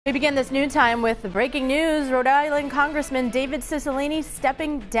We begin this noon time with the breaking news. Rhode Island Congressman David Cicilline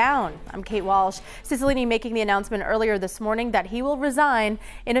stepping down. I'm Kate Walsh. Cicilline making the announcement earlier this morning that he will resign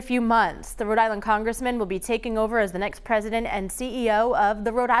in a few months. The Rhode Island Congressman will be taking over as the next president and CEO of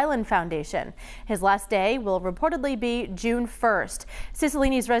the Rhode Island Foundation. His last day will reportedly be June 1st.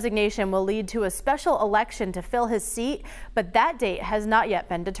 Cicilline's resignation will lead to a special election to fill his seat, but that date has not yet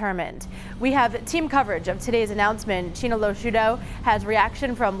been determined. We have team coverage of today's announcement. Sheena Losciuto has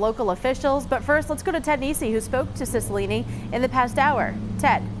reaction from local officials, but first let's go to Ted Nesi, who spoke to Cicilline in the past hour.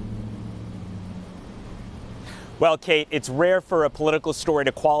 Ted. Well, Kate, it's rare for a political story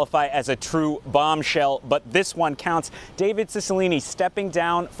to qualify as a true bombshell, but this one counts. David Cicilline stepping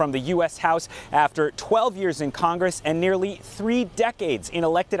down from the U.S. House after 12 years in Congress and nearly 3 decades in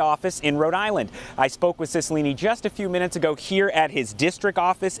elected office in Rhode Island. I spoke with Cicilline just a few minutes ago here at his district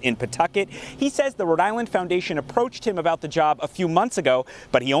office in Pawtucket. He says the Rhode Island Foundation approached him about the job a few months ago,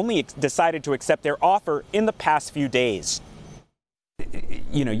 but he only decided to accept their offer in the past few days.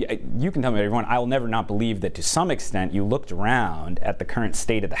 You know, you can tell me what you want. I will never not believe that to some extent you looked around at the current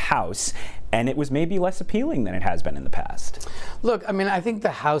state of the House and it was maybe less appealing than it has been in the past. Look, I mean, I think the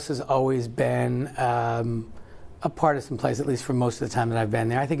House has always been a partisan place, at least for most of the time that I've been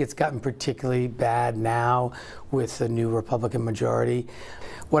there. I think it's gotten particularly bad now with the new Republican majority.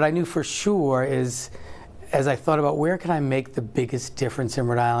 What I knew for sure is, as I thought about where can I make the biggest difference in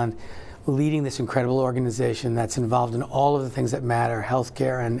Rhode Island, leading this incredible organization that's involved in all of the things that matter,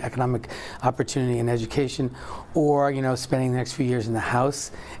 healthcare and economic opportunity and education, or, you know, spending the next few years in the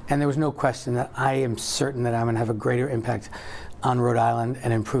House. And there was no question that I am certain that I'm going to have a greater impact on Rhode Island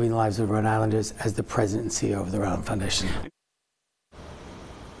and improving the lives of Rhode Islanders as the president and CEO of the Rhode Island Foundation.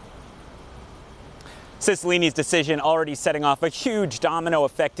 Cicilline's decision already setting off a huge domino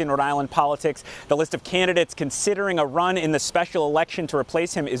effect in Rhode Island politics. The list of candidates considering a run in the special election to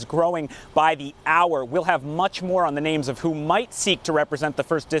replace him is growing by the hour. We'll have much more on the names of who might seek to represent the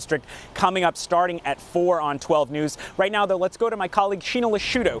 1st District coming up starting at 4 on 12 News. Right now, though, let's go to my colleague Sheena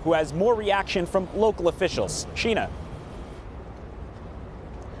Losciuto, who has more reaction from local officials. Sheena.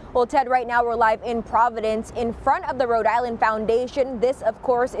 Well, Ted, right now we're live in Providence in front of the Rhode Island Foundation. This, of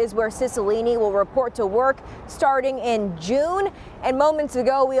course, is where Cicilline will report to work starting in June. And moments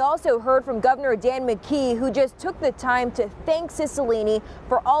ago, we also heard from Governor Dan McKee, who just took the time to thank Cicilline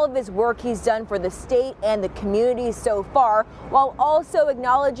for all of his work he's done for the state and the community so far, while also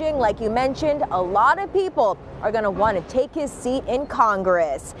acknowledging, like you mentioned, a lot of people are going to want to take his seat in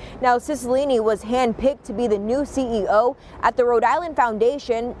Congress. Now, Cicilline was handpicked to be the new CEO at the Rhode Island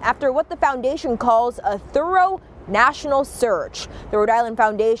Foundation after what the foundation calls a thorough national search. The Rhode Island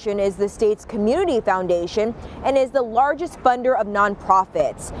Foundation is the state's community foundation and is the largest funder of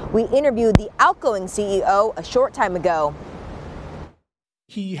nonprofits. We interviewed the outgoing CEO a short time ago.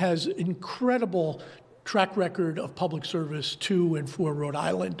 He has incredible track record of public service to and for Rhode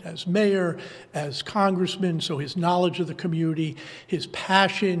Island as mayor, as congressman, so his knowledge of the community, his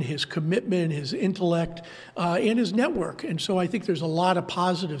passion, his commitment, his intellect, and his network. And so I think there's a lot of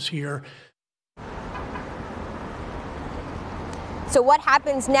positives here. So what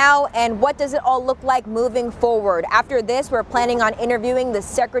happens now and what does it all look like moving forward? After this, we're planning on interviewing the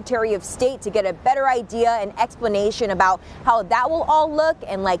Secretary of State to get a better idea and explanation about how that will all look.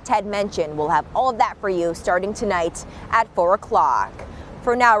 And like Ted mentioned, we'll have all of that for you starting tonight at 4 o'clock.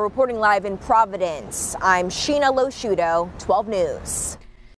 For now, reporting live in Providence, I'm Sheena Losciuto, 12 News.